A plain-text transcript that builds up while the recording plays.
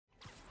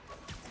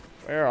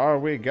Where are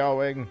we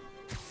going?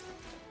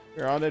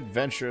 We're on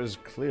adventures,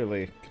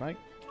 clearly. Can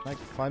I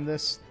climb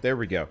this? There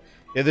we go.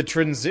 Yeah, the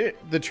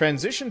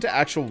transition to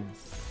actual...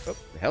 Oh,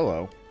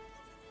 hello.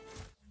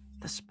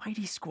 The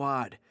Spidey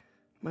Squad.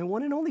 My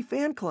one and only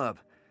fan club.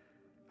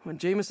 When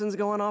Jameson's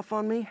going off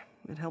on me,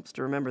 it helps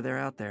to remember they're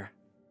out there.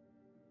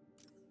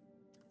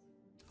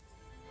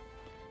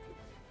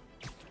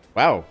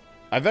 Wow.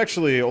 I've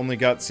actually only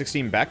got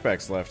 16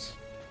 backpacks left.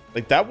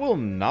 Like, that will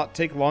not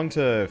take long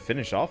to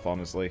finish off,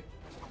 honestly.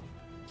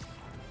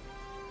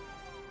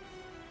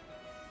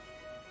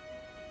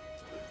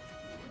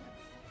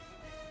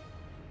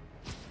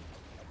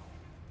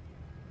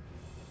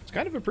 It's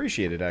kind of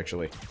appreciated,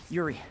 actually.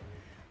 Yuri,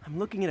 I'm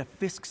looking at a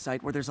Fisk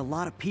site where there's a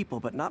lot of people,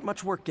 but not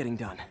much work getting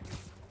done.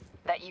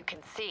 That you can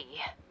see.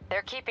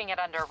 They're keeping it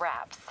under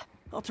wraps.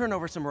 I'll turn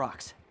over some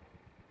rocks.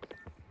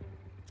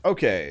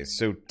 Okay,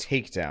 so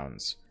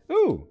takedowns.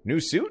 Ooh, new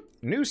suit?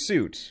 New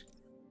suit.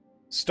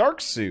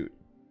 Stark suit.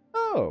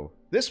 Oh,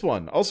 this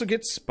one also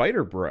gets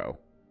Spider Bro.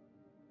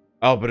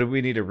 Oh, but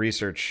we need to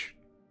research.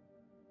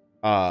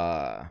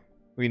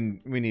 We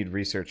need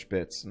research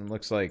bits. And it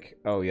looks like,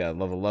 oh yeah,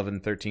 level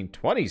 11, 13,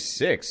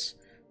 26,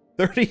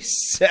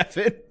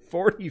 37,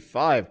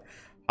 45.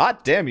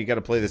 Hot damn, you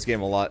gotta play this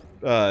game a lot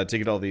to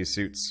get all these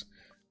suits.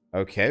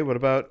 Okay, what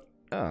about...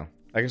 Oh,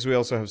 I guess we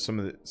also have some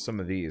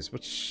of these.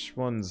 Which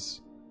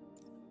ones?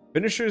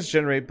 Finishers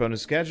generate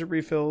bonus gadget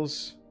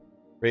refills.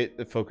 Rate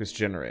the focus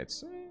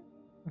generates.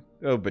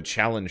 Oh, but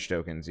challenge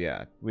tokens,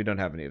 yeah. We don't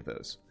have any of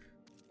those.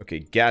 Okay,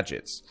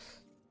 gadgets.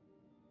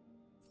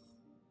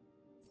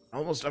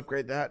 Almost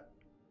upgrade that.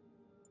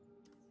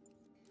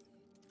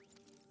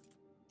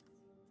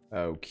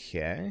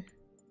 Okay.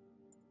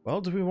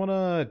 Well, do we want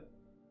to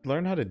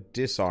learn how to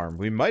disarm?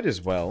 We might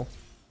as well.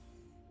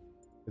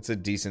 It's a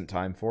decent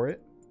time for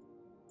it.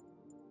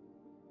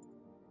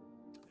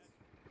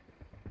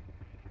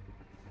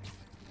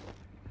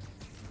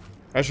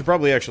 I should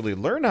probably actually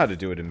learn how to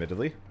do it,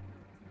 admittedly.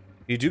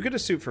 You do get a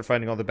suit for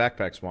finding all the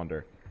backpacks,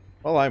 Wander.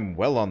 Well, I'm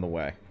well on the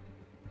way.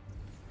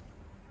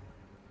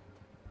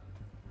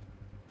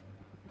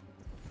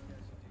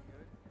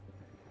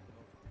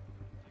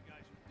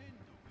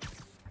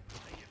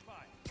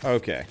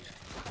 Okay.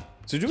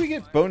 So do we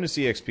get bonus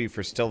EXP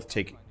for stealth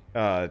takedowns?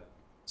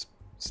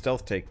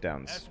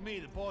 That's me,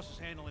 the boss is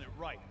handling it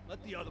right.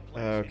 Let the other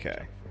players.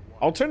 Okay.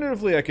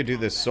 Alternatively, I could do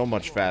this so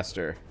much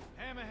faster.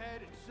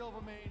 Hammerhead and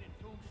Silvermane and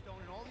Tombstone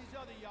and all these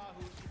other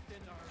yahoos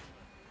within the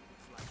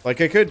herd.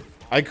 Like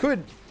I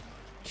could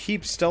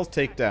keep stealth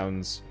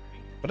takedowns,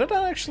 but I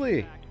don't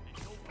actually.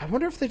 I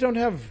wonder if they don't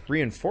have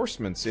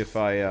reinforcements if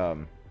I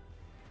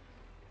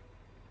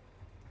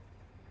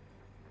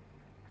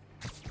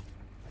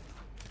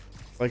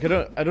Like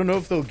I don't know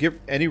if they'll give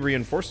any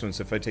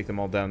reinforcements if I take them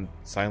all down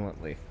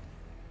silently.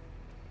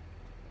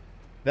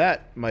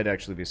 That might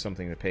actually be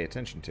something to pay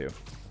attention to.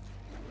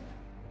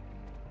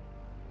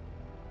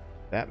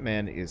 That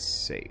man is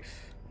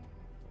safe.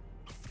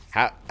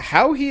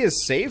 How he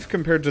is safe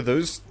compared to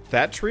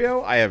that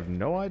trio? I have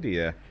no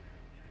idea.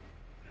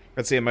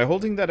 Let's see, am I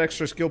holding that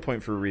extra skill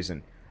point for a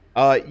reason?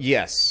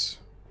 Yes.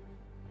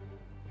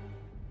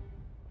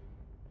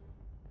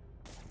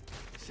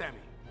 Sammy,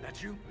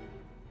 that you?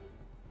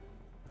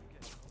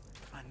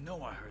 I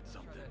know I heard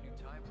something. That new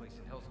Thai place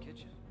in Hell's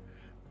Kitchen.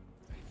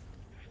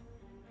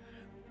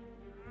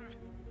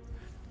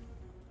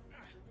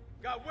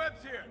 Got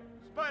webs here.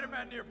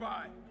 Spider-Man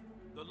nearby.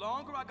 The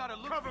longer I gotta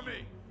look cover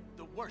me,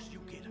 the worse you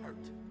get hurt.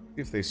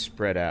 See if they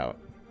spread out.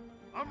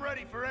 I'm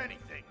ready for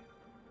anything.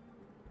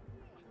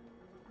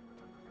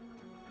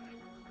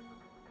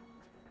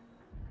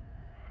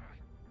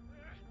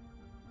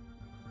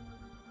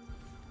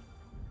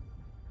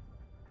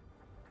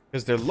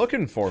 Because they're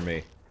looking for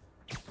me.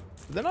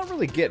 They're not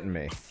really getting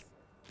me.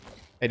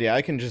 And yeah,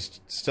 I can just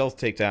stealth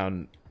take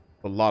down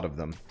a lot of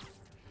them.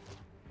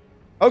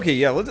 Okay,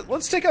 yeah,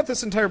 let's take out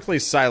this entire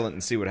place silent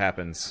and see what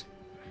happens.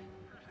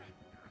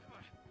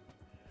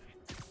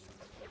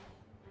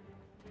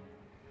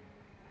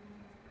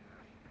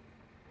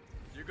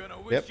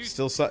 Yep,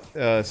 still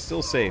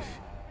safe.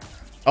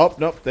 Oh,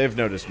 nope, they've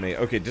noticed me.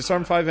 Okay,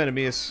 disarm 5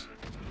 enemies.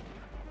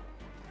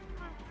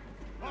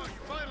 Oh, you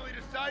finally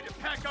decide to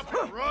pack up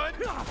and run?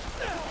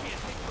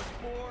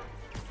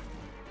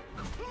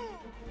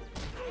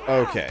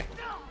 Okay.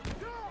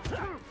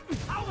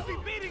 How was he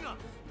beating us?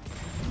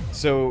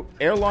 So,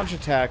 air launch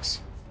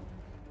attacks.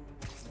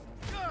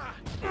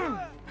 You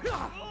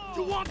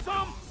want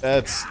some?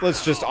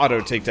 Let's just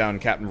auto take down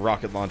Captain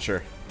Rocket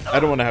Launcher. I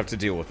don't want to have to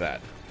deal with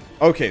that.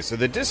 Okay, so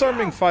the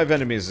disarming 5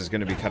 enemies is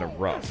going to be kind of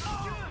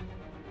rough.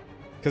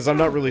 Because I'm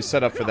not really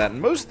set up for that.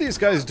 And most of these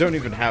guys don't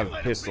even have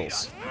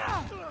pistols.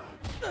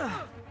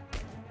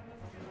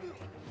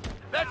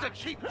 That's a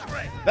cheap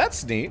trick.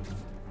 That's neat.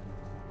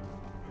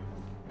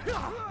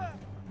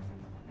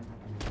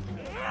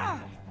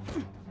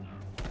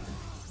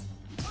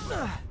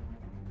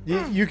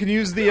 You can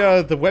use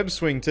the web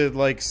swing to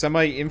like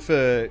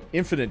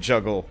infinite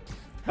juggle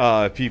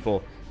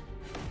people.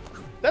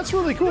 That's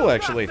really cool,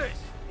 actually.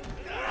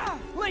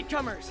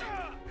 Latecomers!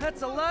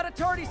 That's a lot of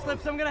tardy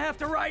slips I'm gonna have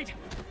to write.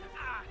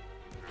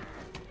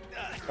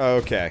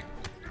 Okay.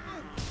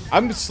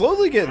 I'm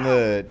slowly getting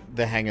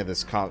the hang of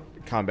this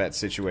combat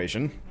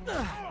situation.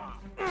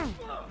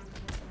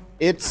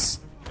 It's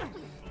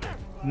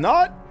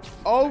not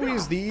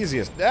always the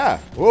easiest. Ah,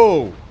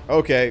 whoa.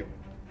 Okay.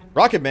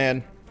 Rocket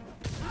Man.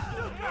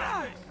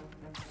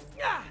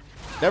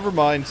 Never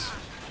mind.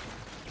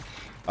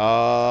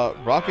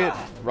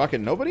 Rocket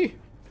nobody?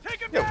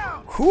 Yo,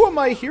 who am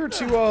I here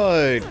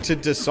to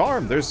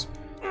disarm? There's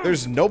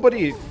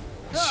nobody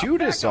to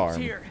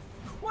disarm. Here.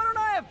 Why don't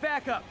I have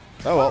backup?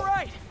 Oh well. All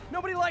right.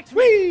 Nobody likes me.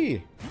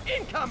 Whee!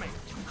 Incoming.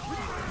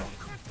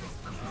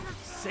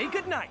 Say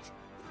goodnight.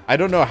 I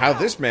don't know how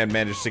this man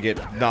managed to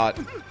get not...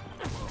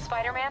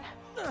 Spider-Man,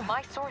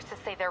 my sources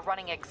say they're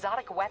running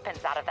exotic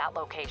weapons out of that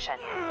location.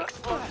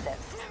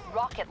 Explosives,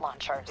 rocket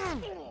launchers.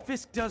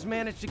 Fisk does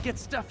manage to get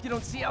stuff you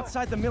don't see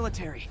outside the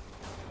military.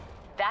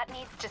 That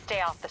needs to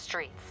stay off the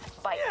streets,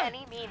 by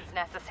any means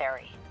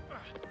necessary.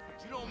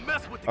 You don't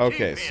mess with the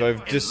Okay, Kingpin so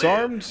I've and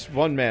disarmed live.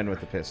 one man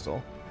with a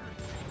pistol.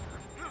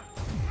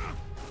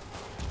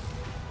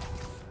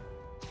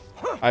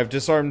 I've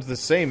disarmed the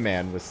same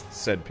man with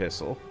said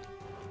pistol.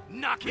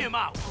 Knock him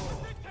out.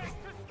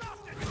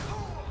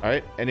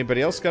 Alright,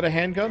 anybody else got a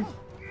handgun?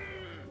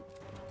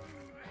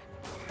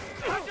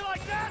 How'd you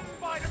like that,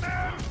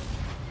 Spider-Man?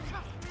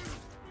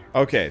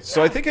 Okay,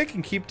 so I think I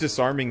can keep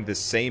disarming the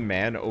same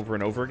man over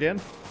and over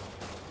again.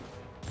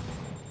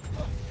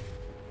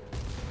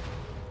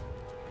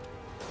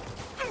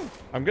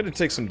 I'm gonna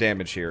take some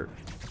damage here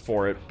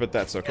for it, but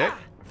that's okay.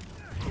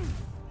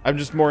 I'm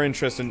just more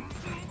interested in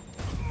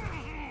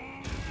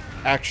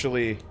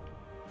actually...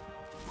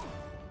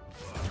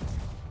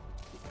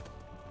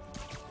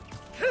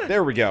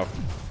 There we go.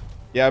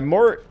 Yeah, I'm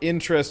more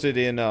interested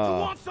in,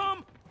 Want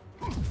some?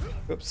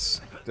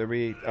 Oops. There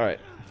we... Alright.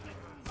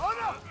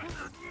 Oh,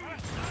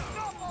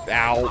 no.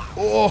 Ow.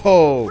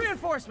 Oh!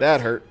 Reinforcements.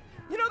 That hurt.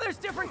 You know there's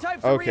different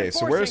types of Okay,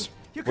 so reinforcing.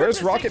 You where's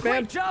could just Rocket say,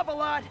 Man? Great job, a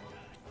lot.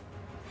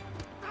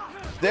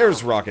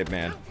 There's Rocket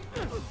Man.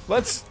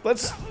 Let's...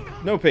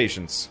 No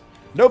patience.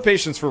 No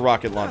patience for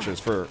rocket launches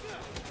for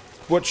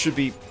what should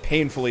be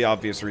painfully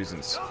obvious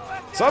reasons.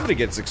 Somebody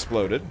gets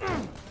exploded.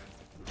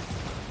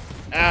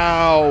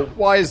 Ow!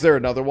 Why is there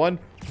another one?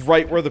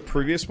 Right where the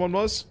previous one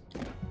was?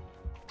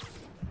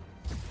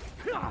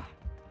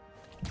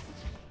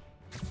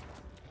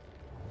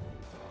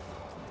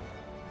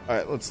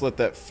 Alright, let's let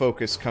that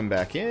focus come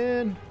back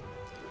in.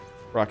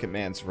 Rocket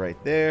Man's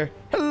right there.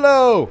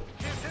 Hello!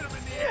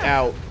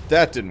 Ow,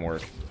 that didn't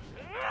work.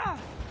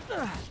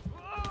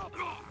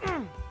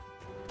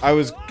 I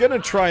was gonna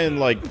try and,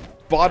 like,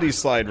 body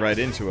slide right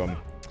into him.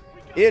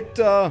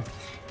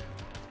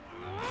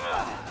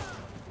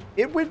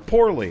 It went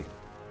poorly.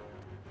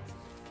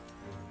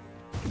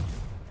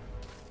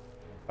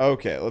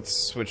 Okay, let's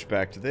switch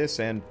back to this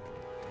and...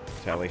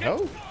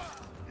 Tally-ho.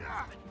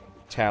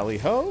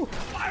 Tally-ho.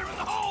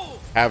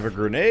 Have a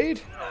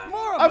grenade.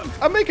 More of them.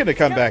 I'm making a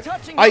comeback.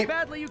 Touching how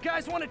badly you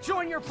guys want to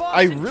join your boss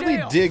I in really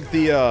jail. dig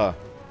the,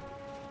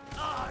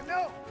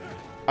 No.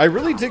 I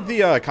really dig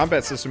the,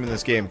 combat system in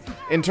this game.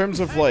 In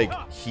terms of, like,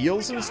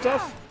 heals and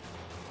stuff.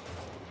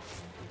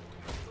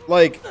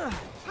 Like...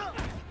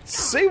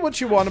 Say what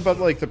you want about,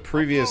 like, the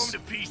previous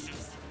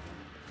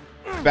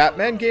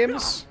Batman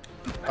games,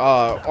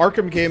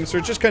 Arkham games, or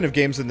just kind of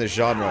games in this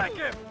genre.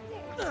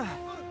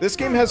 This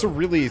game has a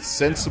really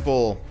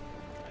sensible...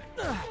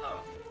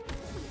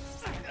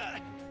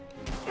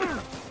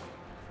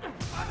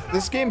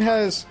 This game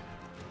has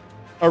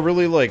a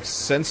really, like,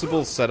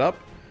 sensible setup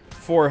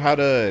for how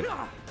to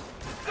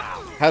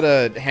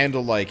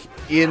handle, like,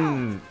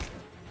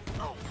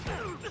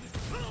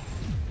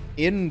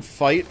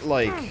 in-fight,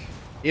 like...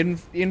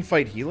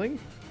 In-fight healing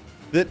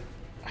that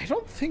I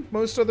don't think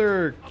most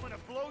other...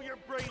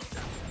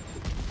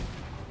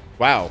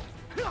 Wow.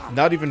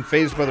 Not even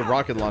phased by the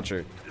rocket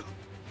launcher.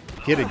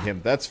 Hitting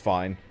him, that's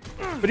fine.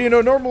 But you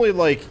know, normally,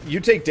 like, you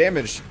take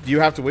damage,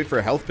 you have to wait for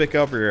a health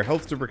pickup or your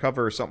health to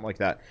recover or something like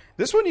that.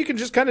 This one, you can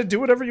just kind of do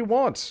whatever you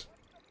want.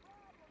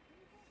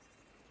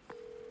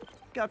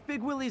 Got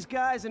Big Willie's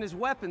guys and his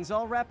weapons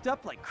all wrapped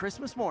up like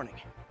Christmas morning.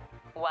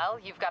 Well,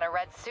 you've got a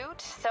red suit,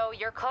 so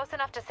you're close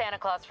enough to Santa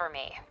Claus for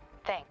me.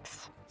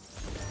 Thanks.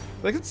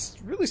 Like, it's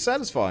really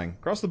satisfying.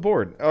 Across the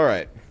board.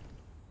 Alright.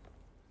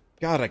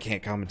 God, I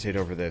can't commentate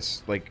over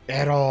this. Like,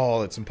 at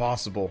all. It's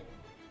impossible.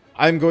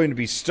 I'm going to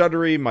be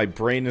stuttery. My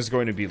brain is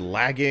going to be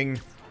lagging.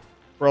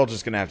 We're all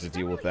just going to have to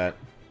deal with that.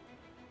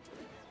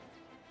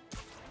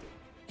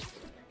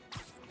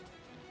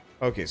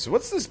 Okay, so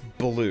what's this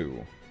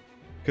blue?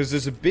 Because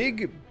there's a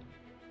big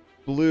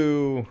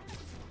blue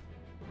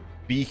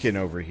beacon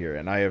over here,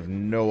 and I have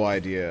no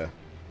idea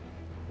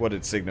what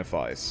it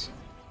signifies.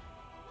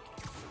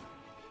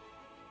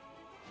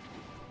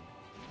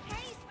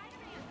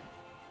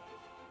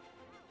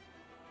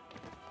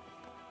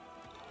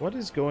 What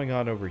is going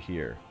on over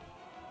here?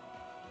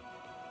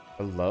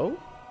 Hello?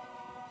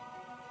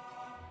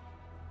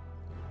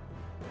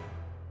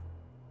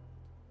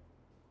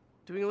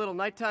 Doing a little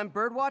nighttime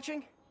bird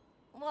watching?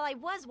 Well, I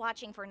was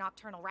watching for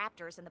nocturnal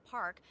raptors in the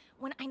park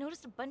when I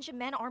noticed a bunch of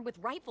men armed with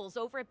rifles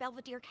over at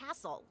Belvedere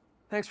Castle.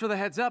 Thanks for the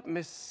heads up,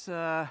 Miss,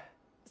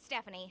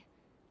 Stephanie,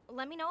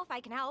 let me know if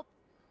I can help.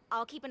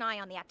 I'll keep an eye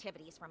on the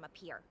activities from up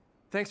here.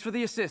 Thanks for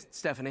the assist,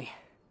 Stephanie.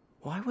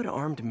 Why would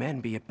armed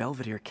men be at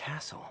Belvedere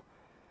Castle?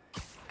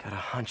 Got a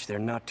hunch they're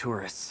not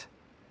tourists.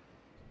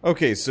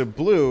 Okay, so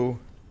Blue...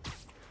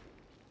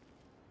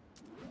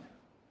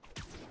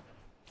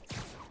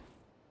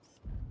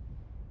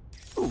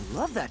 Ooh,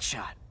 love that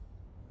shot.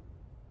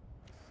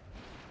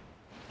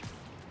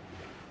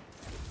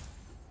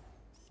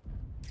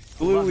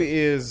 Blue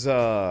is,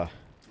 Spider-Man,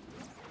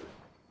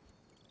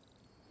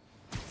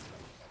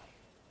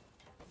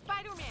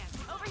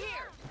 over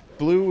here!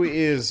 Blue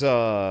is,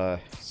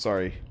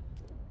 sorry.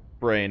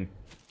 Brain.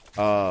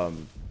 Oh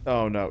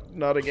no,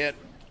 not again.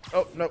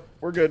 Oh, no,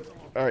 we're good.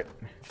 Alright.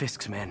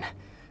 Fisk's men.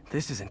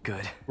 This isn't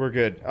good. We're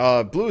good.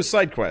 Blue is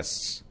side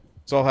quests.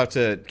 So I'll have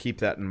to keep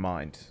that in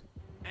mind.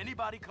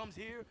 Anybody comes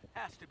here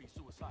has to be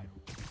suicidal.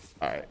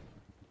 Alright.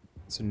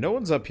 So no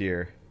one's up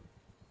here.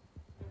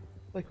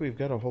 Like we've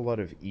got a whole lot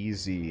of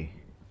easy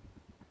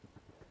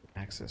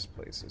access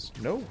places.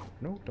 No,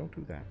 no, don't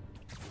do that.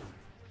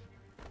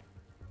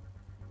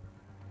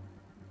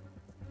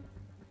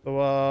 So,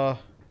 what's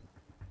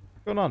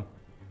going on?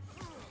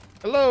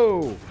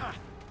 Hello!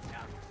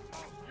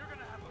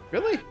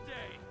 Really?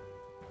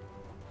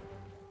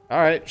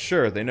 Alright,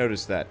 sure, they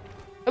noticed that.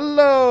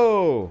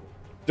 Hello!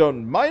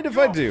 Don't mind if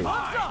I do.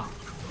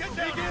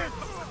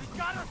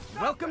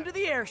 Welcome to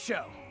the air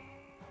show.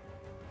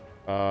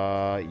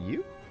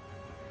 You?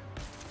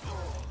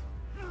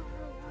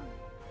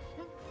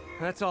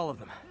 That's all of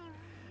them.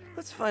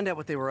 Let's find out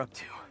what they were up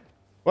to.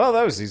 Well,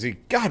 that was easy.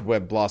 God,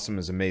 Web Blossom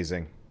is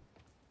amazing.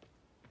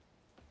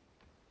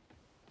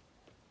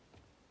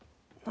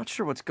 Not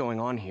sure what's going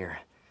on here.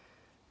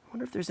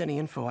 Wonder if there's any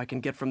info I can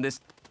get from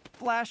this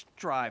flash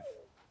drive.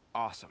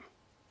 Awesome.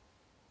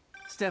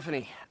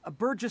 Stephanie, a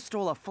bird just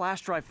stole a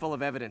flash drive full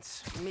of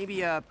evidence.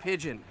 Maybe a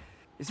pigeon.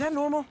 Is that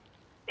normal?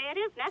 It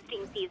is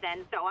nesting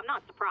season, so I'm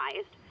not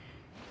surprised.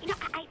 You know,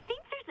 I think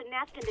there's a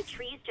nest in the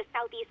trees just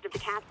southeast of the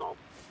castle.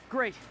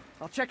 Great.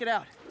 I'll check it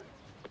out.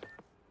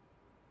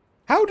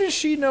 How does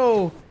she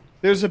know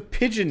there's a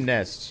pigeon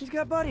nest? She's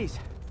got buddies.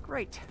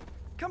 Great.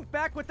 Come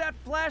back with that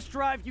flash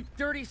drive, you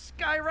dirty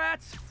sky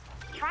rats!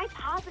 Try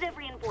positive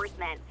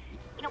reinforcement.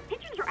 You know,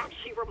 pigeons are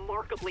actually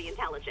remarkably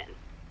intelligent.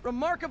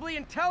 Remarkably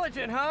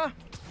intelligent, huh?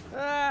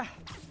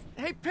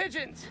 Hey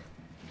pigeons!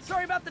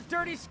 Sorry about the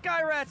dirty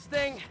sky rats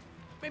thing.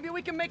 Maybe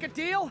we can make a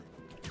deal?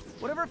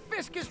 Whatever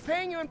Fisk is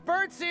paying you in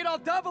birdseed, I'll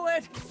double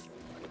it!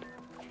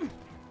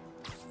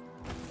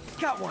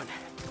 Got one.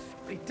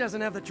 But he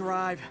doesn't have the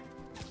drive.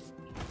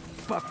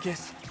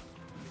 Bupkis.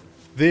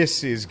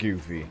 This is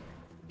goofy.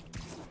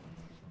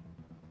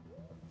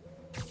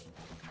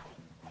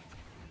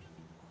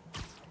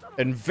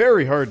 And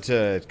very hard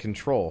to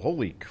control.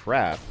 Holy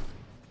crap.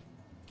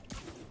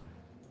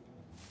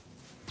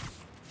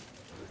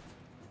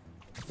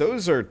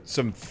 Those are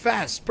some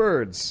fast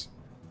birds.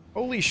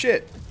 Holy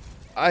shit.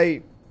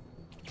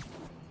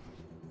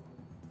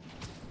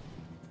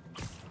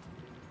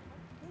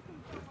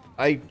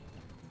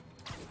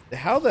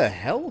 How the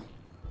hell?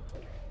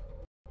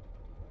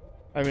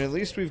 I mean, at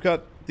least we've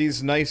got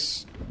these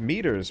nice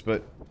meters,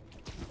 but...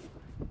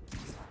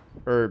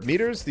 Or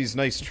meters? These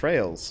nice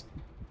trails.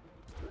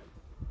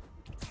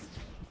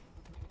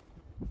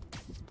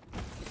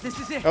 This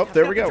is it. Oh,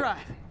 there we go. Drive.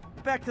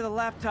 Back to the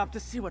laptop to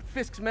see what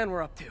Fisk's men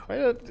were up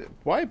to.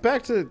 Why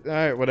back to...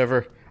 Alright,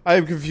 whatever. I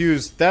am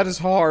confused. That is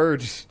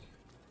hard.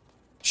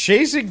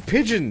 Chasing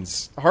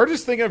pigeons.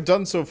 Hardest thing I've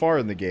done so far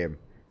in the game.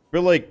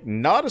 But, like,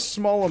 not a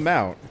small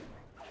amount.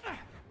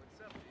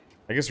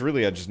 I guess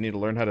really I just need to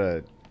learn how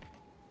to...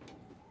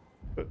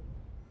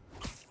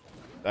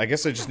 I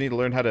guess I just need to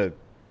learn how to...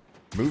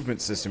 Movement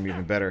system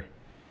even better.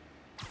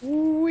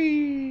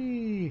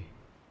 Whee!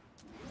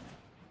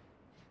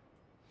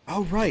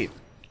 Oh, right.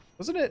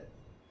 Wasn't it?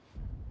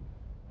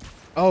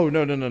 Oh,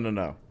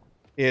 no.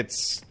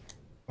 It's...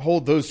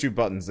 Hold those two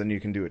buttons, then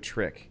you can do a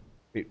trick.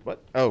 Wait,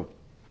 what? Oh,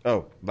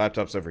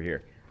 laptop's over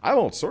here. I'm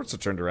all sorts of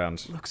turned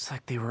around. Looks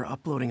like they were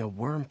uploading a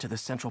worm to the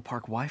Central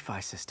Park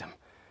Wi-Fi system.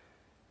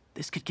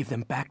 This could give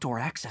them backdoor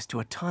access to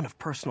a ton of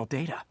personal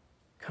data.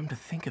 Come to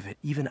think of it,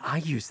 even I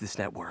use this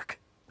network.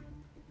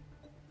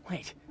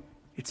 Wait,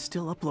 it's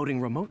still uploading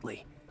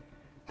remotely.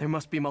 There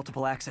must be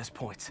multiple access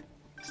points.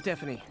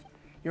 Stephanie,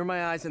 you're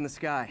my eyes in the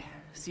sky.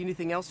 See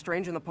anything else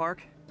strange in the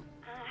park?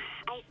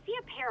 I see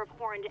a pair of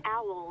horned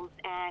owls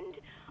and...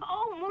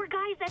 Oh, more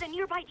guys at a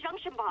nearby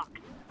junction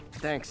box.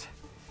 Thanks.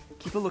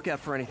 Keep a lookout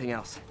for anything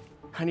else.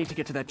 I need to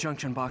get to that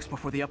junction box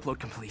before the upload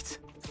completes.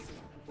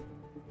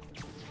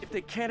 If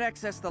they can't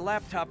access the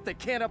laptop, they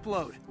can't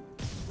upload.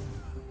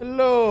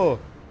 Hello!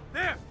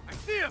 There! I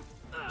see him!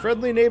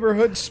 Friendly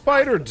neighborhood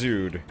spider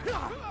dude.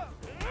 No!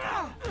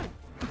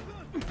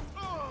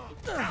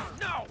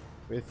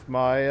 With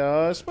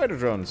my, spider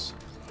drones.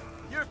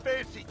 Your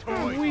fancy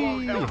toys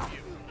won't help you.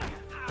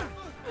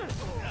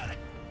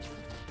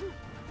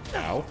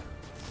 Ow.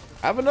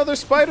 Have another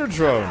spider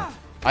drone.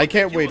 I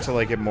can't wait till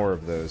I get more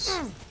of those.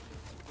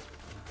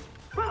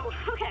 Whoa,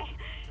 okay.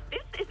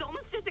 This is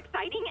almost as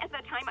exciting as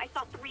that time I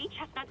saw 3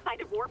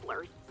 chestnut-sided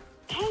warblers.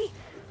 Hey,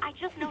 I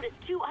just noticed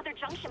 2 other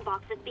junction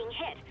boxes being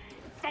hit.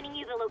 Sending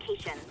you the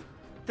location.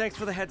 Thanks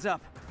for the heads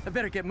up. I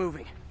better get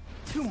moving.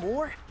 2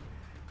 more?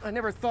 I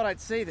never thought I'd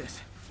say this.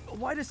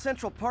 Why does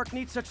Central Park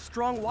need such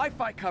strong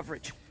Wi-Fi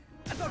coverage?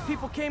 I thought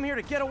people came here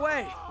to get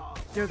away.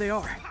 There they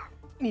are.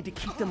 Need to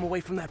keep them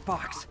away from that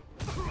box.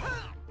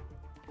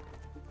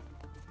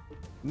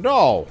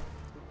 No.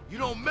 You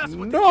don't mess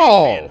with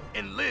No. the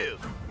and live.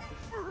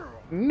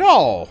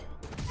 No.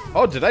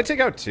 Oh, did I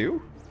take out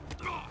 2?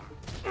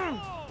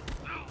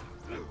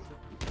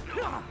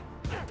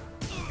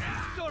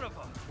 Sort of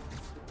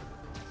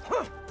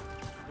a...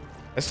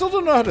 I still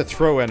don't know how to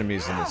throw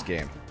enemies in this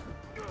game.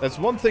 That's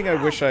one thing I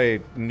wish I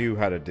knew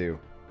how to do.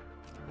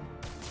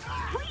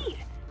 Sweet!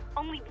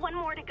 Only 1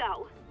 more to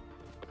go.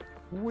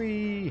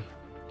 Wee.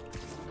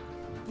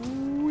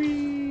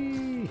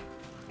 Wee.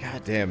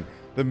 God damn.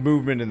 The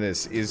movement in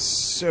this is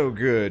so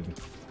good.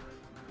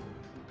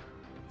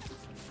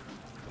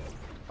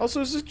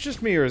 Also, is this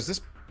just me, or is this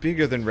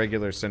bigger than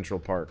regular Central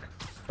Park?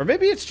 Or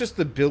maybe it's just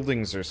the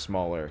buildings are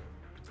smaller.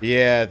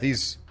 Yeah,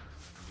 this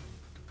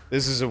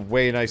is a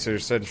way nicer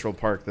Central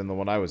Park than the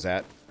one I was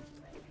at.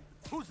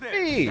 Who's there?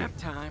 Hey! Nap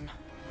time.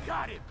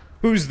 Got it.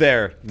 Who's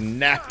there?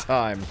 Nap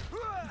time.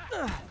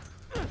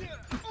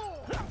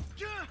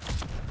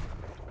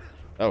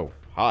 Oh,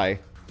 hi.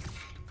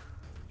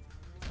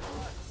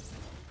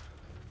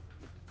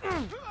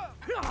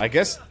 I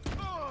guess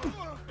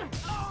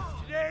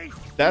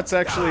that's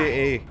actually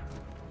a...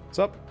 What's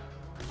up?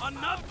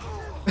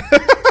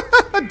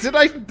 Did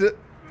I...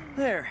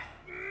 There.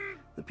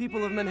 The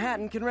people of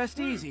Manhattan can rest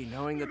easy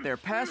knowing that their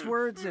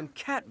passwords and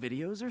cat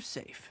videos are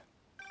safe.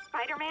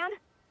 Spider-Man?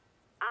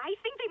 I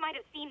think they might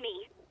have seen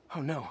me.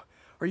 Oh no.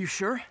 Are you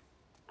sure?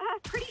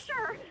 Pretty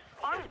sure.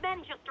 Armed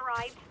men just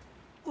arrived.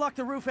 Lock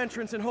the roof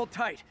entrance and hold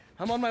tight.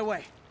 I'm on my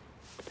way.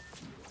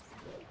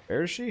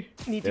 Where is she?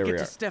 Need There to we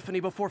get are. to Stephanie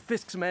before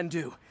Fisk's men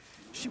do.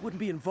 She wouldn't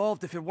be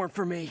involved if it weren't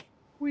for me.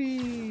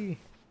 Whee!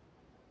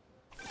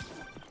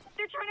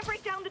 They're trying to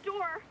break down the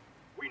door.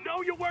 We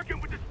know you're working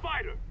with the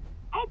spider.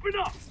 Open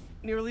up.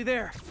 Nearly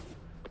there.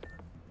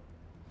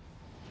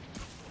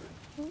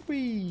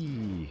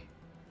 Whee!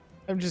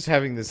 I'm just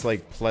having this,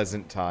 like,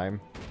 pleasant time.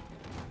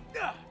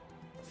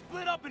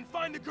 Split up and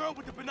find the girl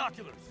with the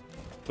binoculars.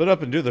 Split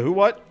up and do the who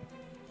what?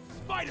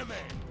 Spider-Man,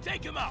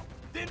 take him out.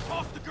 Then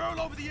toss the girl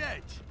over the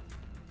edge.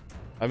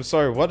 I'm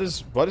sorry, what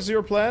is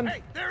your plan?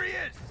 Hey, there he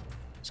is.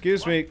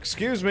 Excuse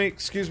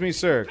me,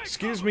 sir.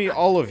 Excuse me,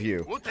 all of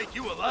you. We'll take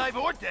you alive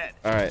or dead.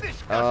 Alright,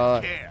 This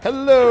doesn't care.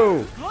 hello!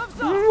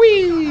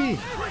 Whee!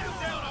 Bring him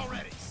down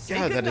already.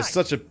 God, that is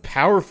such a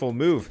powerful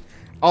move.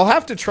 I'll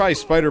have to try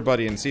Spider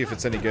Buddy and see if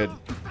it's any good.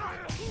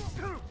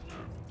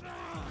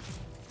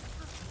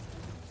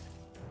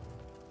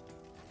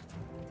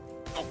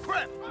 Oh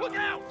crap! Look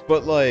out!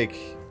 But, like...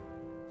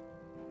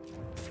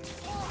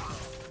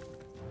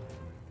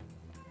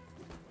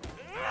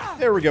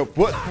 There we go.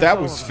 What? That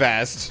was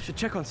fast. Should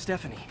check on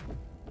Stephanie.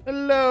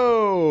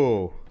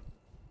 Hello!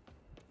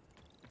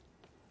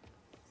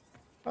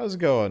 How's it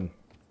going?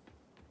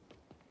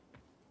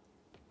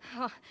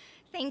 Oh,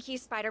 thank you,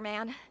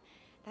 Spider-Man.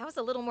 That was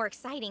a little more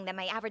exciting than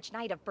my average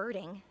night of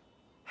birding.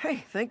 Hey,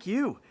 thank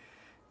you.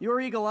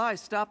 Your eagle eye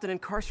stopped an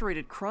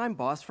incarcerated crime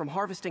boss from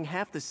harvesting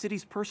half the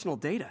city's personal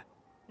data.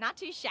 Not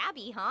too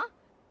shabby, huh?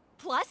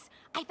 Plus,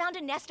 I found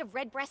a nest of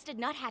red-breasted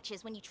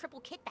nuthatches when you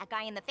triple kicked that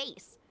guy in the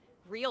face.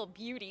 Real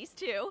beauties,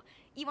 too.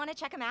 You want to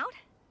check them out?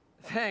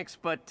 Thanks,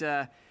 but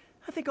I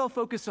think I'll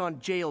focus on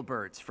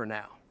jailbirds for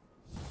now.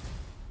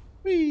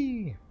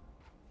 Whee!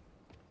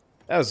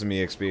 That was some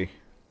EXP.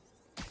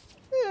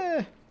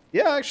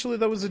 Yeah, actually,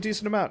 that was a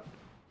decent amount.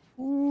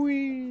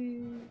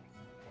 Whee!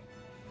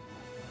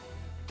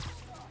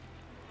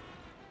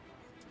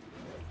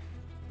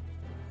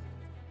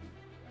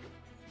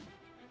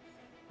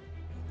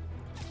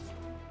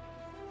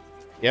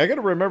 Yeah, I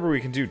gotta remember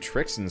we can do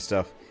tricks and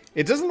stuff.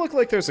 It doesn't look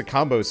like there's a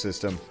combo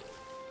system.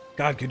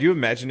 God, could you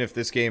imagine if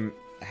this game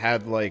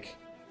had, like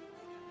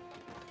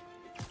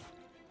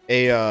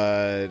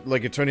a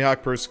Tony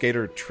Hawk Pro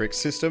Skater trick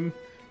system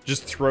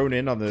just thrown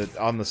in on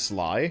the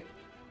sly?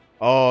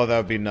 Oh, that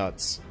would be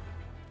nuts.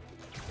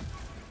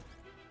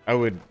 I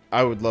would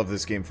love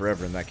this game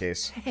forever in that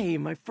case. Hey,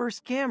 my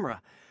first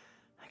camera.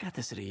 I got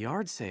this at a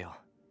yard sale.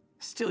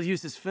 Still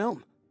uses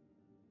film.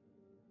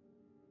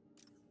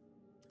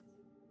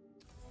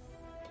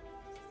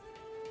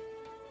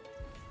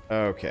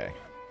 Okay.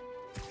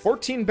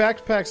 14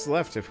 backpacks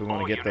left if we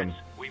want to get them.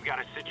 We've got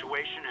a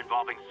situation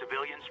involving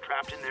civilians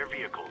trapped in their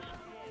vehicles.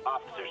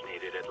 Officers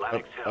needed at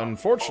Atlantic Hill.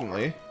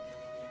 Unfortunately.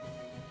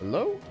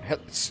 Hello?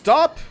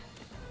 Stop!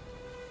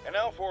 And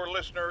now for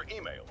listener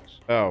emails.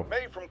 Oh.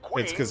 May from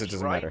Queens It's because it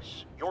doesn't matter.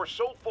 writes, "You're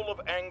so full of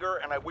anger,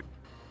 and I would."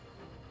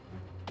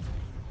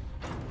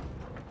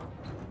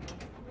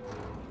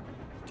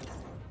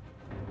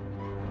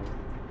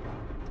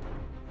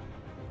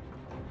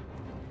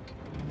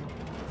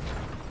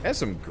 That's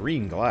some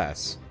green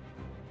glass.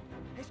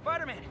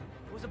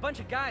 bunch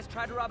of guys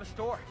tried to rob a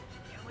store.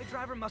 The getaway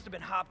driver must have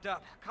been hopped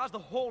up, caused the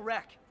whole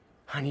wreck.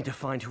 I need to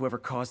find whoever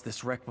caused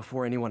this wreck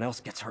before anyone else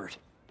gets hurt.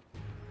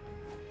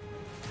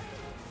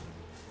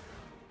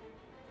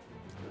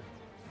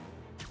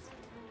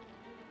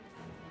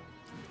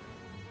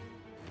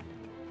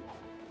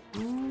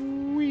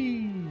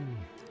 Wee.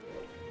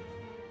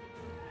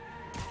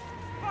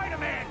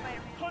 Spider-Man!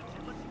 Punch it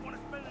unless you want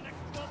to spend the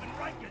next 12 in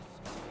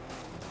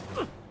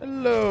Rikers.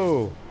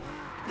 Hello.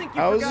 Think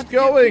you How's forgot it to give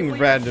going, people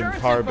your random insurance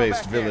info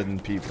car-based back there? villain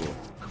people?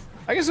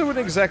 I guess I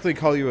wouldn't exactly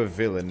call you a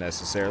villain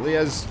necessarily,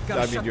 as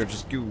Gotta I mean shut you're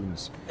just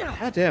goons.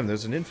 God damn,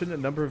 there's an infinite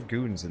number of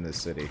goons in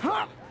this city.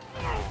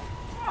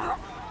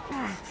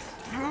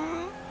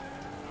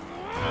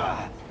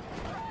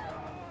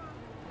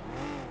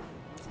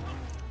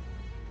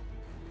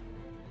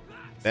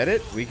 That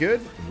it? We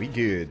good? We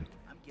good.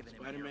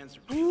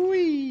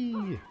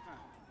 Wee.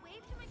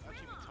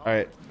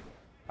 Alright.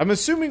 I'm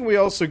assuming we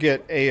also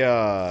get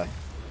a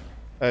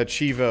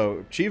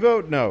Chivo.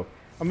 Chivo? No.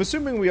 I'm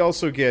assuming we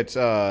also get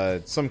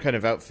some kind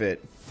of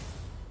outfit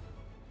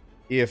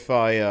if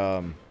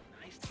I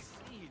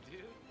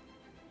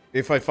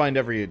find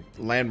every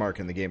landmark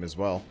in the game as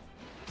well.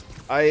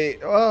 You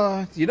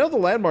know, the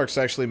landmarks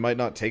actually might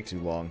not take too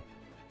long,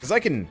 because I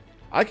can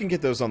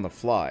get those on the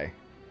fly,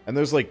 and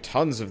there's like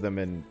tons of them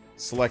in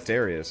select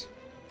areas.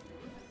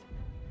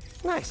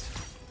 Nice.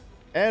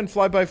 And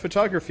flyby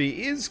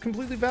photography is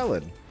completely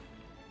valid.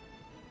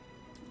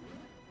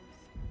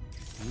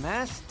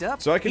 Masked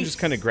up. So I can beast. just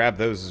kind of grab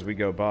those as we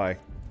go by.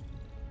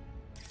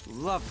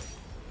 Lovely.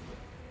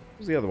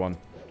 Where's the other one?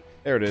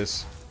 There it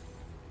is.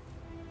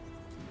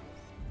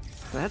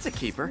 That's a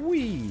keeper.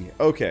 Whee!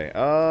 Okay,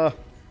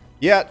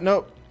 yeah,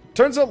 no.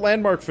 Turns out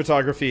landmark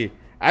photography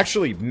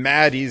actually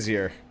mad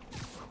easier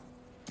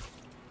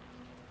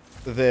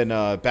than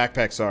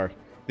backpacks are.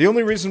 The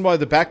only reason why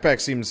the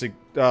backpack seems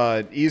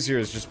easier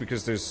is just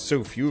because there's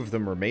so few of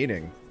them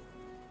remaining.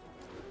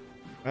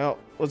 Well,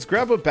 let's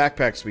grab what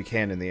backpacks we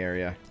can in the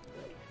area.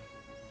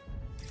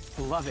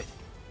 Love it.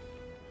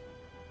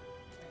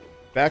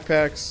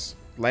 Backpacks,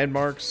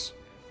 landmarks,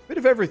 bit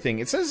of everything.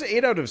 It says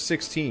 8 out of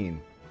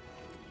 16.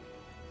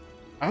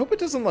 I hope it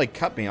doesn't, like,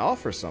 cut me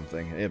off or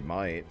something. It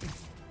might.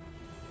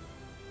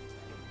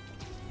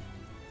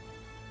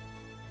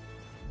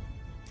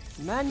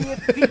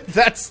 Magnifique.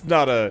 That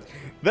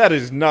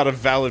is not a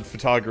valid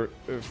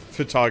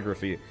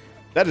photography.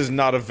 That is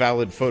not a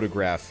valid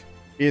photograph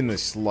in the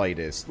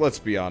slightest. Let's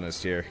be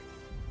honest here.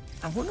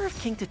 I wonder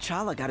if King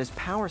T'Challa got his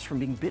powers from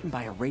being bitten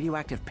by a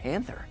radioactive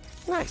panther.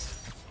 Nice.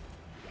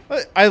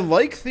 I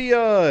like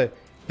the,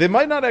 they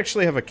might not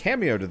actually have a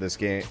cameo to this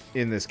game,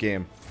 in this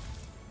game.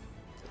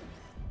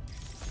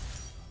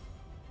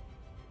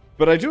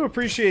 But I do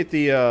appreciate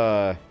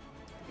the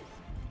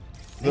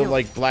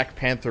like Black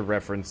Panther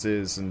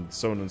references and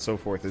so on and so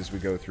forth as we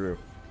go through.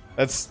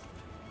 That's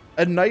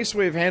a nice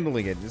way of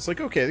handling it. It's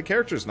like, okay, the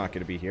character's not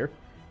going to be here,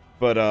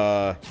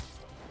 but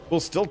we'll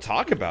still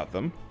talk about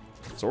them,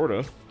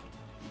 sorta.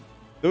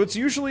 Though it's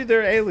usually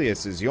their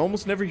aliases. You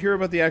almost never hear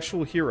about the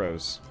actual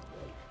heroes.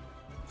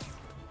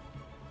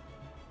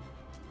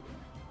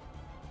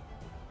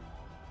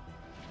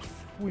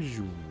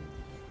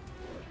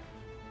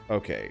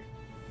 Okay.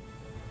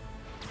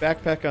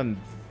 Backpack on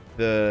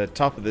the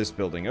top of this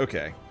building.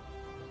 Okay.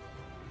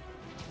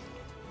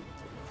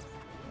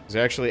 There's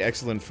actually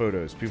excellent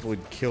photos. People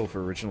would kill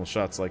for original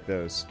shots like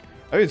those.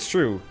 I mean, it's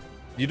true.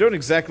 You don't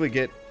exactly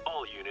get...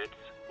 All units,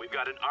 we've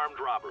got an armed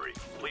robbery.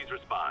 Please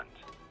respond.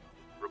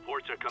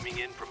 Reports are coming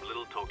in from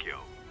Little Tokyo.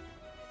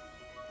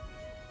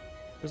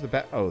 Where's the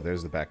back? Oh,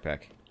 there's the backpack.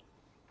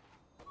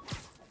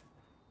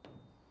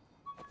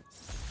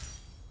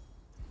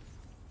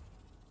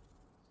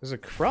 There's a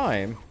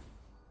crime?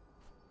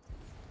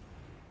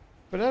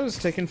 But I was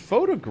taking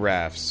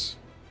photographs.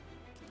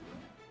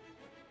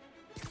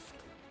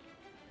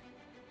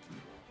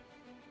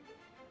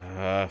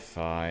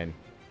 Fine.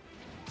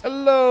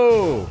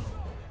 Hello!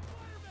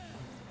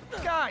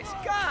 Guys!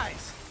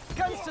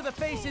 Guns to the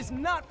face is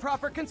not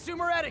proper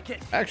consumer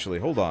etiquette. Actually,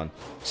 hold on.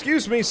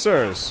 Excuse me,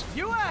 sirs.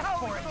 You asked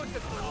for it.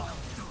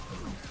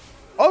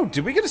 Oh,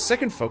 did we get a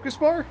second focus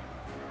bar?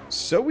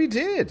 So we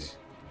did.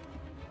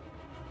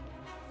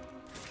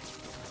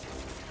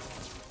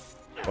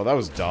 Well, that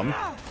was dumb.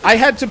 I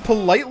had to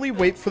politely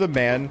wait for the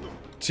man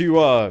to,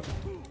 I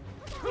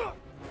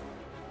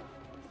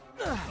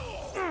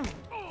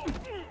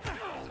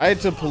had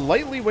to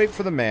politely wait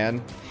for the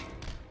man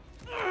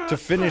to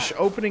finish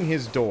opening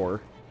his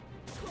door.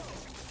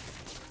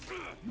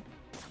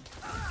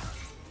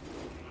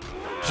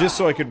 Just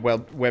so I could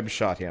web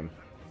shot him.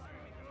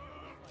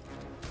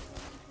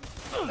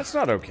 That's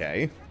not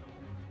okay.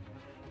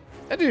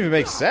 That didn't even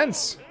make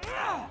sense.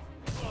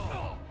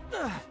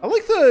 I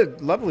like the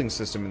leveling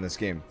system in this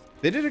game.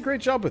 They did a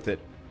great job with it.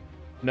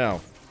 No.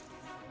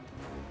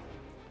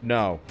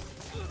 No.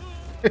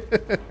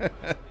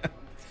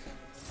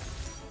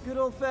 Good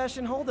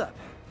old-fashioned holdup.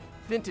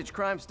 Vintage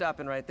crime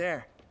stopping right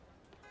there.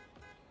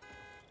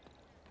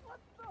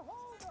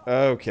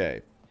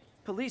 Okay.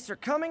 Police are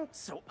coming,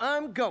 so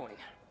I'm going.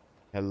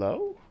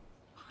 Hello?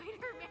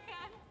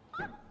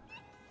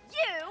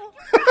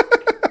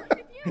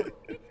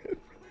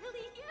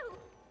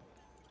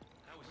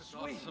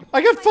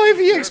 I got 5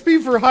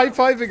 EXP for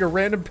high-fiving a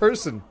random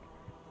person.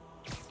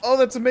 Oh,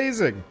 that's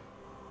amazing.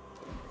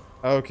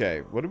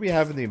 Okay, what do we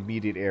have in the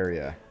immediate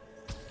area?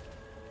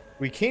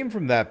 We came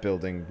from that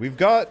building. We've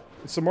got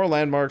some more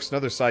landmarks,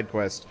 another side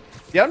quest.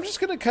 Yeah, I'm just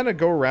gonna kind of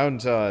go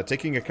around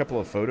taking a couple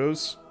of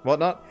photos,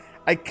 whatnot.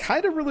 I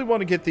kind of really want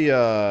to get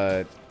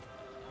the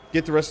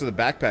rest of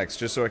the backpacks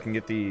just so I can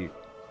get the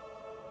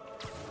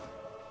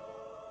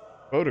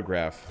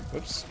photograph.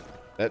 Whoops,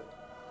 that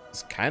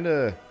kind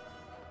of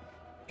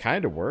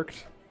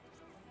worked.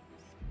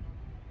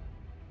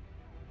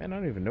 And I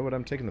don't even know what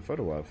I'm taking the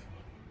photo of.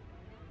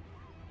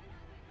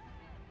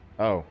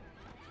 Oh.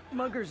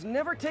 Muggers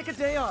never take a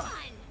day off.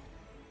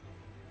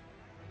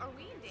 Are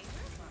we in danger?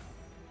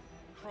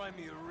 Cry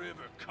me a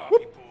river,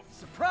 coffee bull.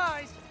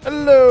 Surprise!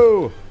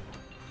 Hello!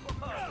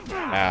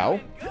 Ow.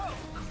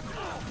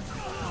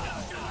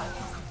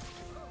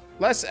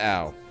 Less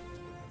ow.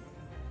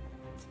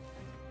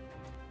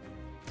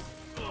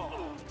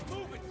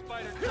 Move it,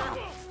 Spider Girl.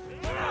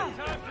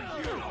 Time for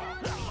you.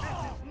 This is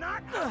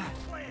not how we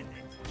planned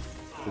it.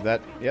 Did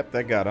that? Yep,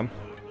 that got him.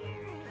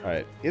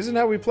 Alright, isn't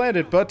how we planned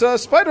it, but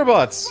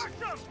Spider-Bots!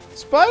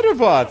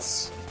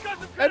 Spider-Bots!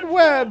 And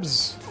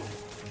webs!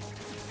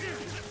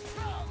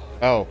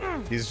 Oh,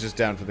 he's just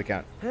down for the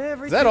count.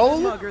 Is that all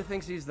of them? Mugger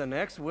thinks he's the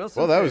next Wilson.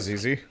 Well, that was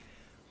easy.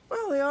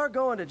 Well, they are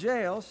going to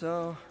jail,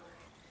 so...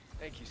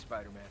 Thank you,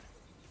 Spider-Man.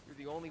 You're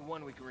the only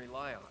one we can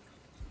rely on.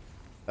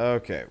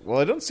 Okay, well,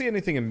 I don't see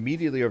anything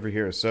immediately over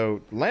here,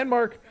 so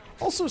landmark,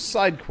 also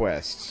side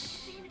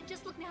quests.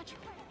 Just look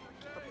natural.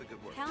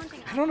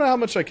 I don't know how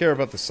much I care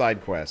about the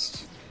side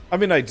quests. I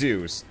mean, I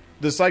do.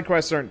 The side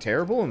quests aren't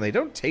terrible, and they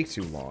don't take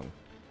too long.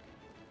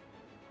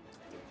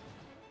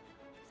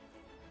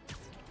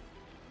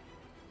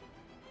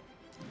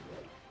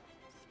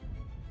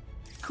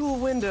 Cool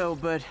window,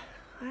 but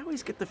I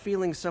always get the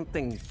feeling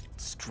something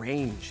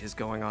strange is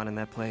going on in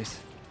that place.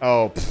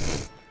 Oh,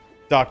 pfft.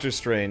 Doctor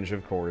Strange,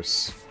 of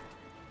course.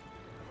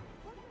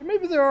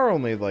 Maybe there are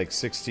only, like,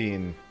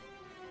 16...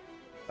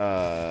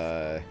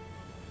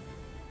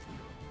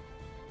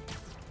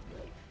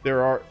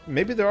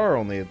 Maybe there are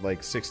only,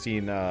 like,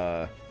 16,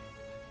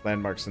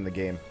 landmarks in the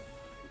game.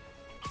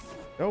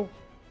 No.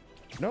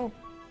 No.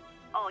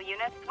 All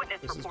units,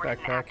 witness This is reports an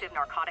backpack. active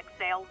narcotics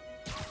sale.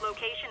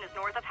 Location is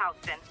north of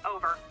Houston.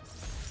 Over.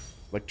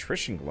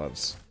 Electrician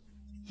gloves.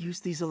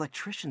 Used these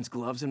electrician's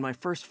gloves in my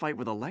first fight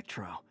with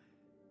Electro.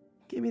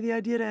 Gave me the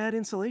idea to add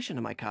insulation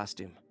to my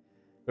costume.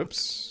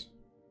 Oops.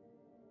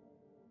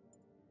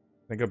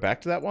 Can I go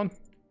back to that one?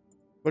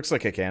 Looks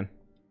like I can.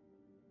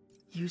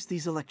 Used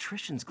these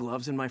electrician's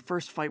gloves in my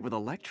first fight with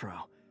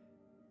Electro.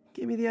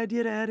 Gave me the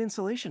idea to add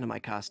insulation to my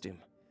costume.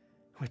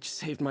 Which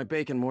saved my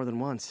bacon more than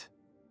once.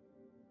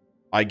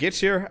 I get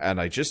here,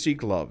 and I just eat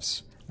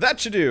gloves.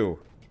 That you do!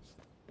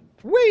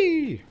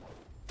 Whee!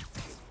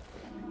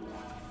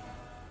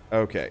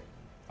 Okay.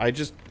 I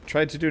just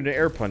tried to do an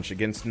air punch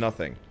against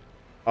nothing.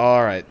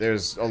 Alright,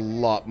 there's a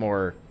lot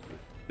more.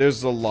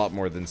 There's a lot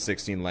more than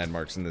 16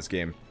 landmarks in this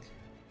game.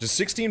 Just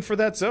 16 for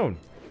that zone.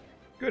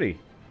 Goody.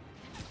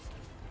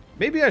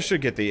 Maybe I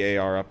should get the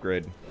AR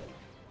upgrade.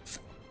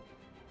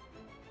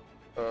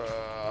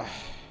 I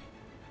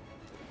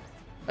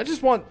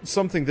just want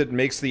something that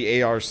makes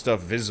the AR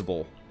stuff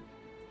visible.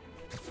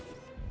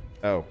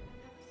 Oh.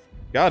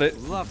 Got it.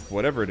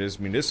 Whatever it is,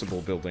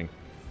 municipal building.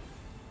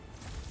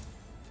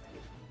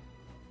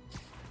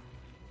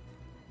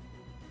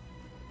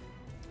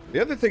 The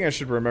other thing I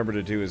should remember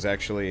to do is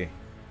actually...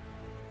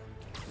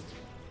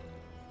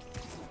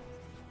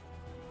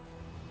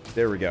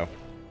 There we go.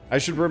 I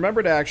should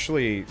remember to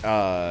actually,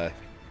 Oh.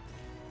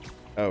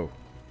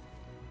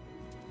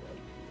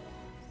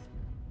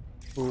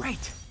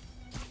 Great.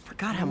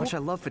 Forgot how much I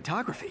love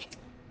photography.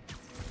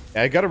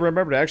 I gotta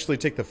remember to actually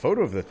take the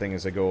photo of the thing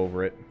as I go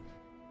over it.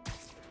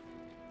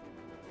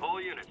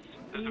 All units,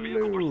 there's a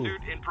vehicle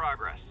pursuit in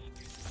progress.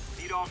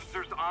 Need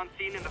officers on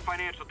scene in the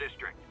financial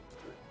district.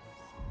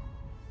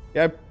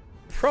 Yeah, I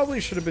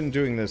probably should have been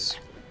doing this.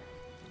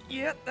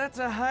 Yep, that's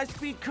a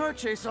high-speed car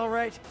chase, all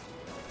right.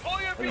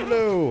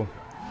 Hello.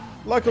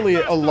 Luckily,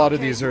 a lot of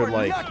these are,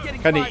 like,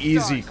 kind of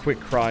easy, quick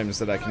crimes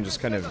that I can just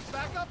kind of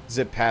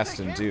zip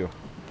past and do.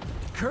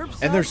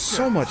 And they're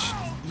so much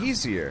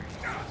easier.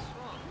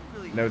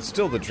 No, it's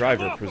still the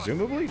driver,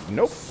 presumably?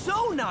 Nope.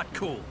 So not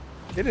cool.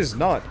 It is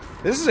not.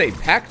 This is a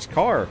packed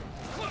car.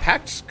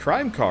 Packed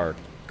crime car.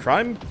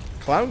 Crime?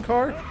 Clown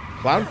car?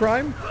 Clown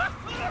crime?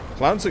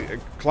 Clowns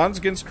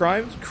against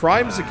crimes?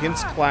 Crimes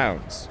against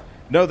clowns.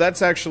 No,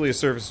 that's actually a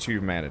service to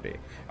humanity.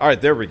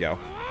 Alright, there we go.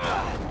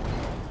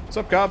 What's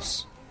up,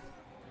 cops?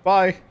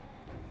 Bye.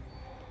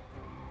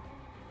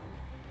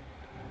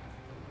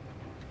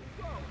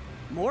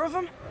 More of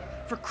them?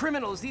 For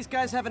criminals, these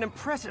guys have an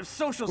impressive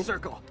social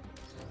circle.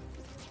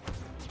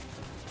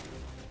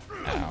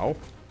 Ow.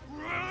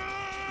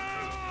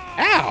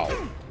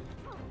 Ow!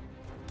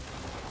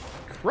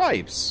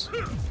 Cripes.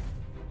 You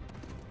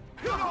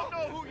don't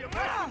know who you're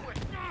messing with.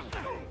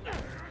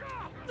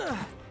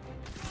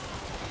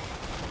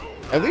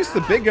 At least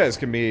the big guys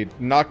can be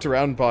knocked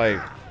around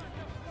by...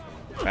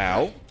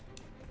 Ow.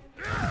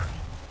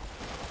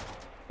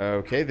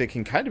 Okay, they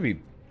can kind of be...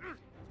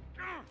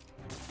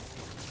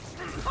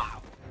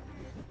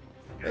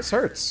 This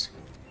hurts.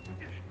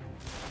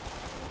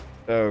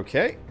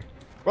 Okay.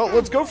 Well,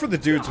 let's go for the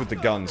dudes with the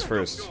guns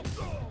first.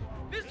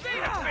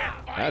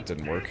 That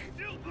didn't work.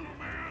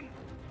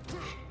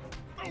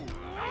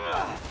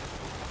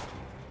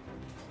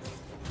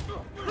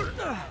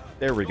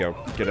 There we go.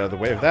 Get out of the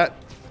way of that.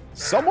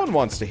 Someone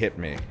wants to hit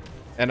me,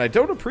 and I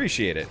don't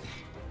appreciate it.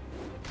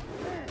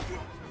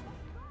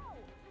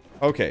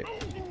 Okay.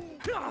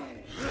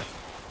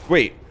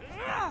 Wait.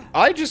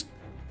 I just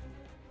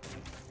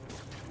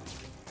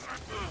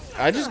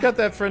got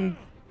that friend,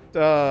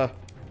 Ow.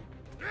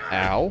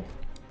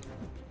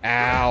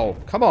 Ow.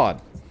 Come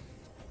on.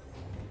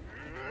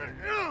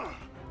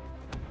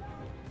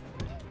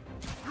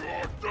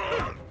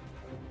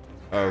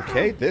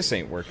 Okay, this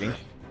ain't working.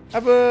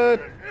 Have a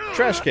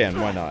trash can,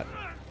 why not?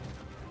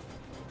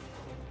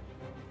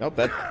 Nope,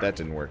 that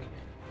didn't work.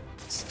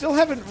 Still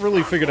haven't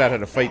really figured out how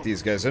to fight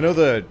these guys. I know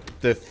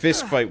the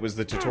fist fight was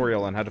the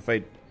tutorial on how to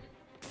fight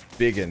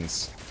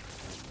biggins.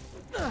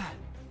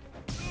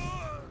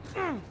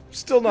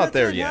 Still not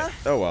there yet.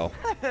 Oh well.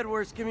 I've had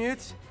worse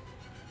commutes.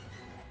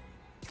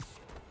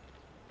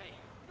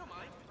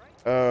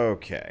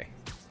 Okay.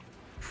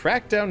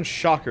 Trackdown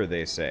shocker,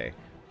 they say.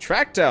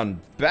 Trackdown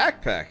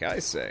backpack, I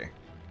say.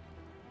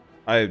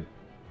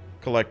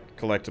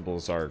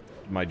 Collectibles are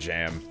my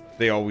jam.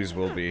 They always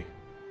will be.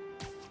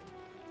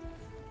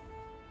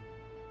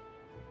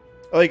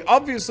 Like,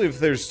 obviously, if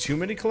there's too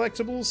many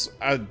collectibles,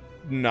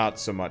 not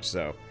so much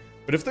so.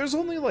 But if there's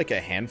only, like, a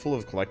handful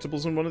of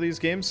collectibles in one of these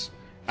games,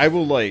 I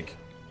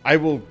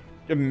will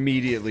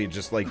immediately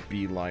just, like,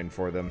 beeline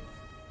for them.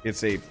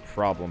 It's a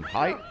problem.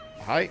 Hi.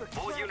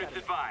 All units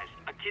advised.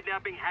 A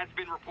kidnapping has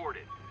been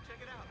reported.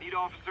 Need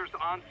officers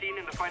on scene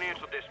in the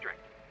financial district.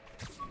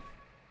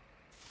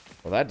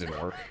 Well, that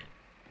didn't work.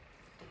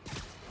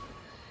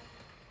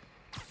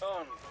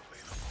 Unbelievable.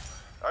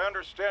 I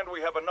understand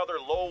we have another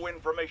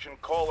low-information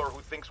caller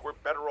who thinks we're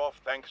better off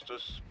thanks to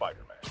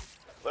Spider-Man.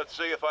 Let's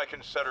see if I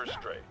can set her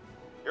straight.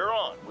 You're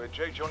on with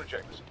J. Jonah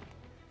Jameson.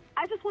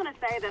 I just want to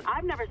say that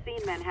I've never seen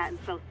Manhattan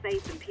so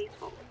safe and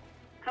peaceful.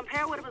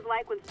 Compare what it was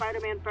like when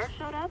Spider-Man first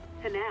showed up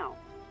to now.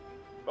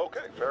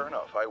 Okay, fair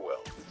enough, I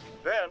will.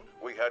 Then,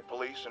 we had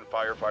police and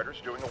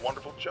firefighters doing a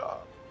wonderful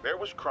job. There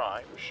was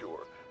crime,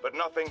 sure, but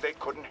nothing they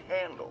couldn't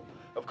handle.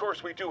 Of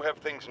course, we do have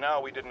things now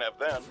we didn't have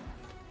then.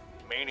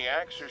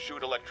 Maniacs who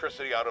shoot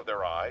electricity out of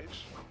their eyes.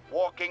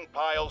 Walking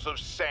piles of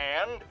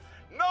sand.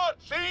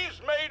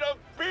 Nazis made of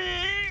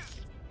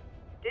bees!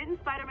 Didn't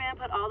Spider-Man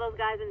put all those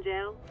guys in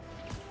jail?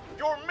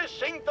 You're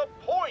missing the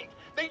point!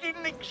 They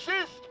didn't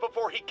exist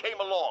before he came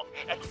along.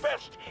 At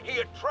best, he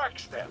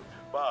attracts them.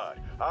 But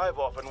I've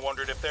often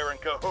wondered if they're in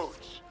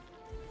cahoots.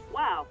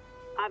 Wow,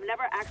 I've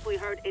never actually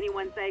heard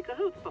anyone say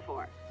cahoots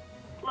before.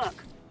 Look,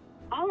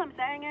 all I'm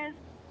saying is,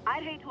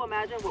 I'd hate to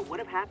imagine what would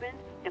have happened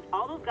if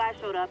all those guys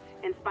showed up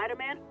and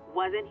Spider-Man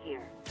wasn't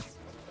here.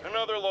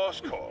 Another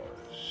lost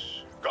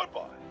cause.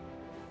 Goodbye.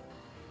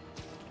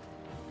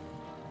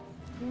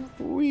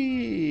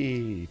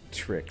 Wee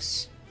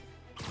tricks.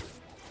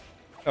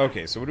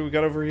 Okay, so what do we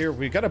got over here?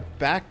 We got a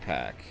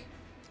backpack.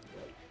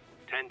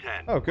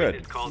 10-10. Oh, good.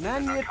 It's called the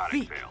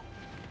narcotic fail.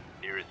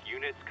 Nearest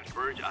units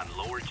converge on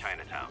Lower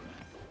Chinatown.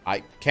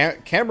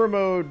 Camera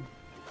mode,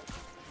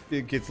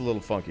 it gets a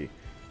little funky.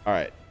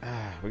 Alright,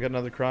 we got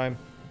another crime.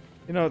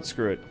 You know what,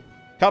 screw it.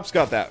 Cops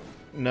got that.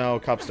 No,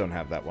 cops don't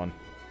have that one.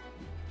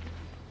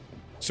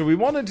 So we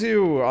want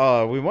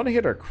to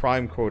hit our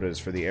crime quotas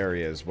for the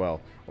area as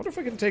well. Wonder if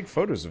I can take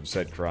photos of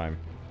said crime.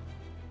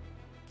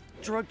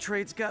 Drug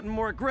trade's gotten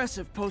more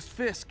aggressive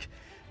post-Fisk.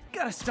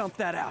 Gotta stomp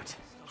that out.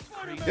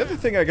 The other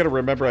thing I gotta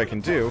remember I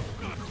can do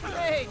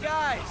Hey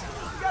guys,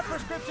 you got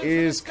prescriptions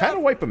is kind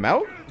of wipe them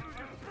out.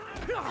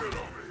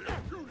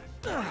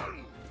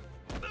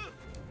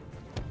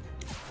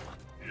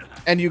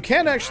 And you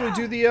can actually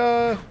do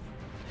the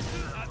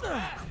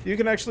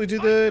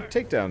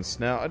takedowns.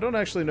 Now, I don't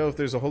actually know if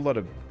there's a whole lot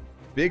of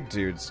big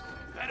dudes.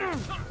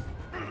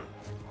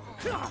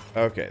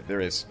 Okay, there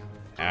is.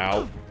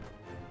 Ow.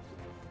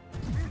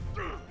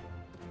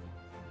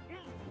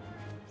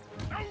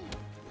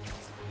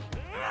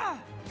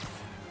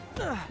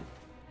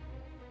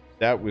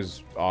 That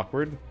was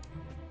awkward.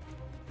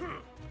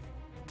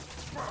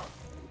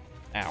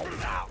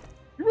 Ow.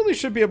 You really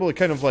should be able to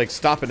kind of like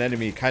stop an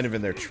enemy kind of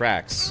in their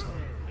tracks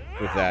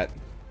with that.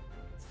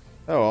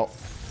 Oh well.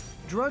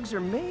 Drugs are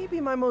maybe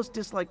my most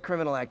disliked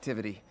criminal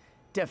activity.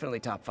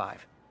 Definitely top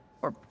 5.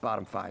 Or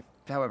bottom 5.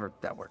 However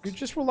that works. You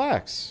just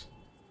relax.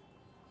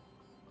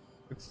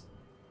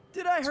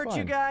 Did I hurt fine.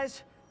 you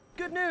guys?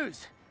 Good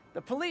news.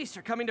 The police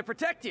are coming to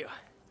protect you.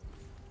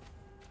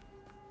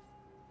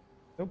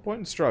 No point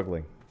in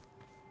struggling.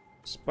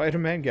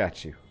 Spider-Man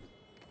got you.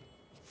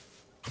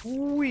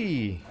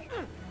 Wee.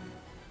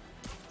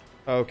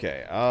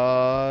 Okay,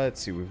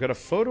 let's see. We've got a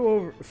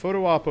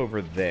photo op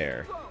over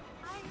there.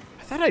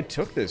 I thought I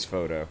took this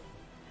photo.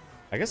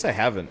 I guess I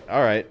haven't.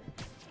 All right.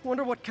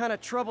 Wonder what kind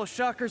of trouble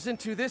Shocker's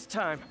into this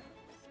time.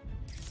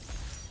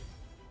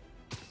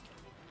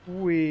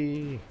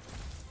 Whee!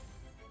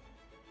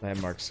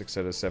 Landmark 6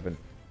 out of 7.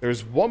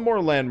 There's one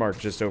more landmark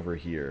just over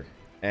here.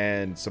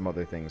 And some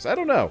other things. I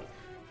don't know.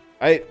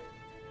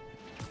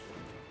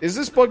 Is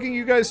this bugging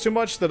you guys too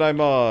much that I'm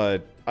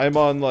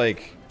on,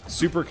 like,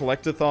 super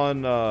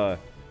collectathon,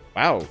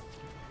 wow.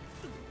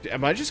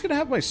 Am I just gonna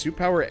have my suit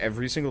power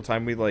every single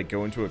time we, like,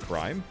 go into a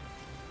crime?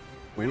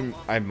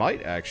 I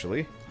might,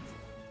 actually.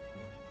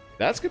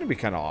 That's gonna be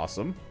kind of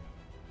awesome.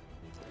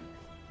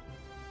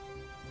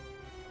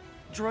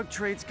 Drug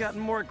trade's gotten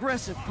more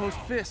aggressive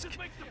post-Fisk.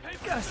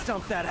 Gotta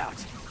stomp that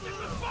out.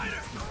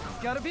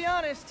 Gotta be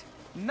honest,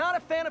 not a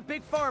fan of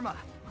Big Pharma.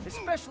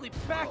 Especially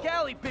back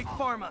alley Big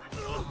Pharma.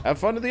 Have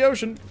fun in the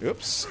ocean.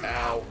 Oops.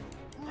 Ow.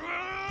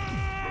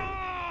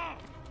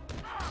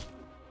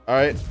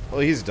 Alright,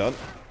 well, he's done.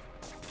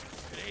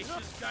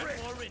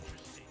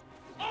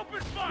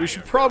 We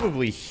should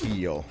probably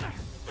heal.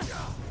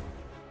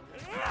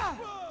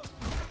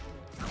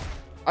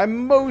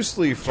 I'm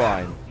mostly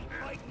fine.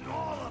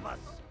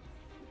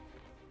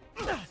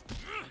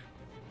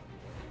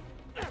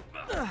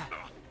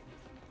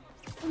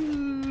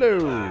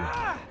 Hello.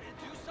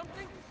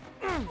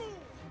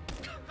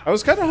 I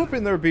was kind of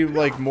hoping there would be,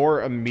 like,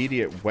 more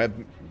immediate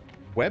web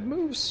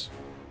moves?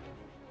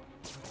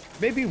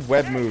 Maybe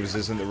web moves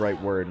isn't the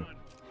right word.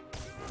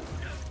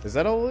 Is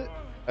that all of it?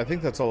 I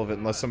think that's all of it,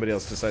 unless somebody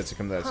else decides to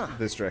come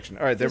this direction.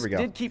 Alright, there we go.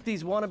 Did keep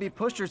these wannabe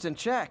pushers in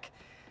check.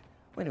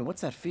 Wait a minute,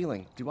 what's that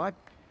feeling? Do I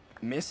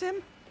miss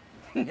him?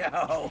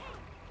 No.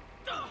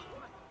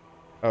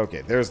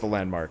 Okay, there's the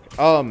landmark.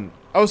 I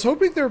was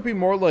hoping there would be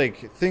more,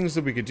 like, things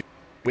that we could do.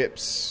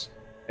 Whips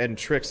and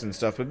tricks and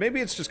stuff, but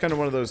maybe it's just kind of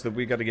one of those that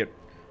we got to get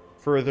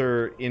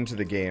further into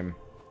the game.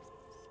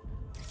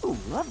 Ooh,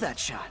 love that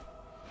shot.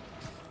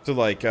 To,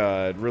 like,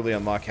 really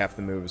unlock half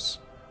the moves.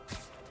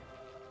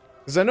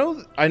 Because I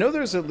know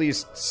there's at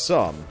least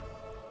some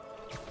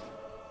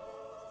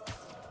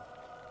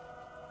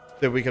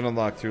that we can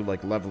unlock through,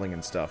 like, leveling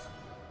and stuff.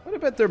 But I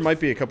bet there might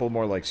be a couple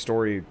more, like,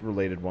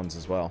 story-related ones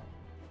as well.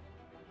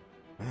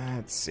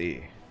 Let's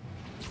see.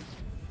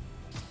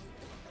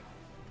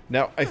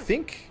 Now, I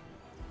think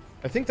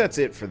that's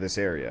it for this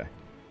area.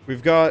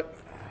 We've got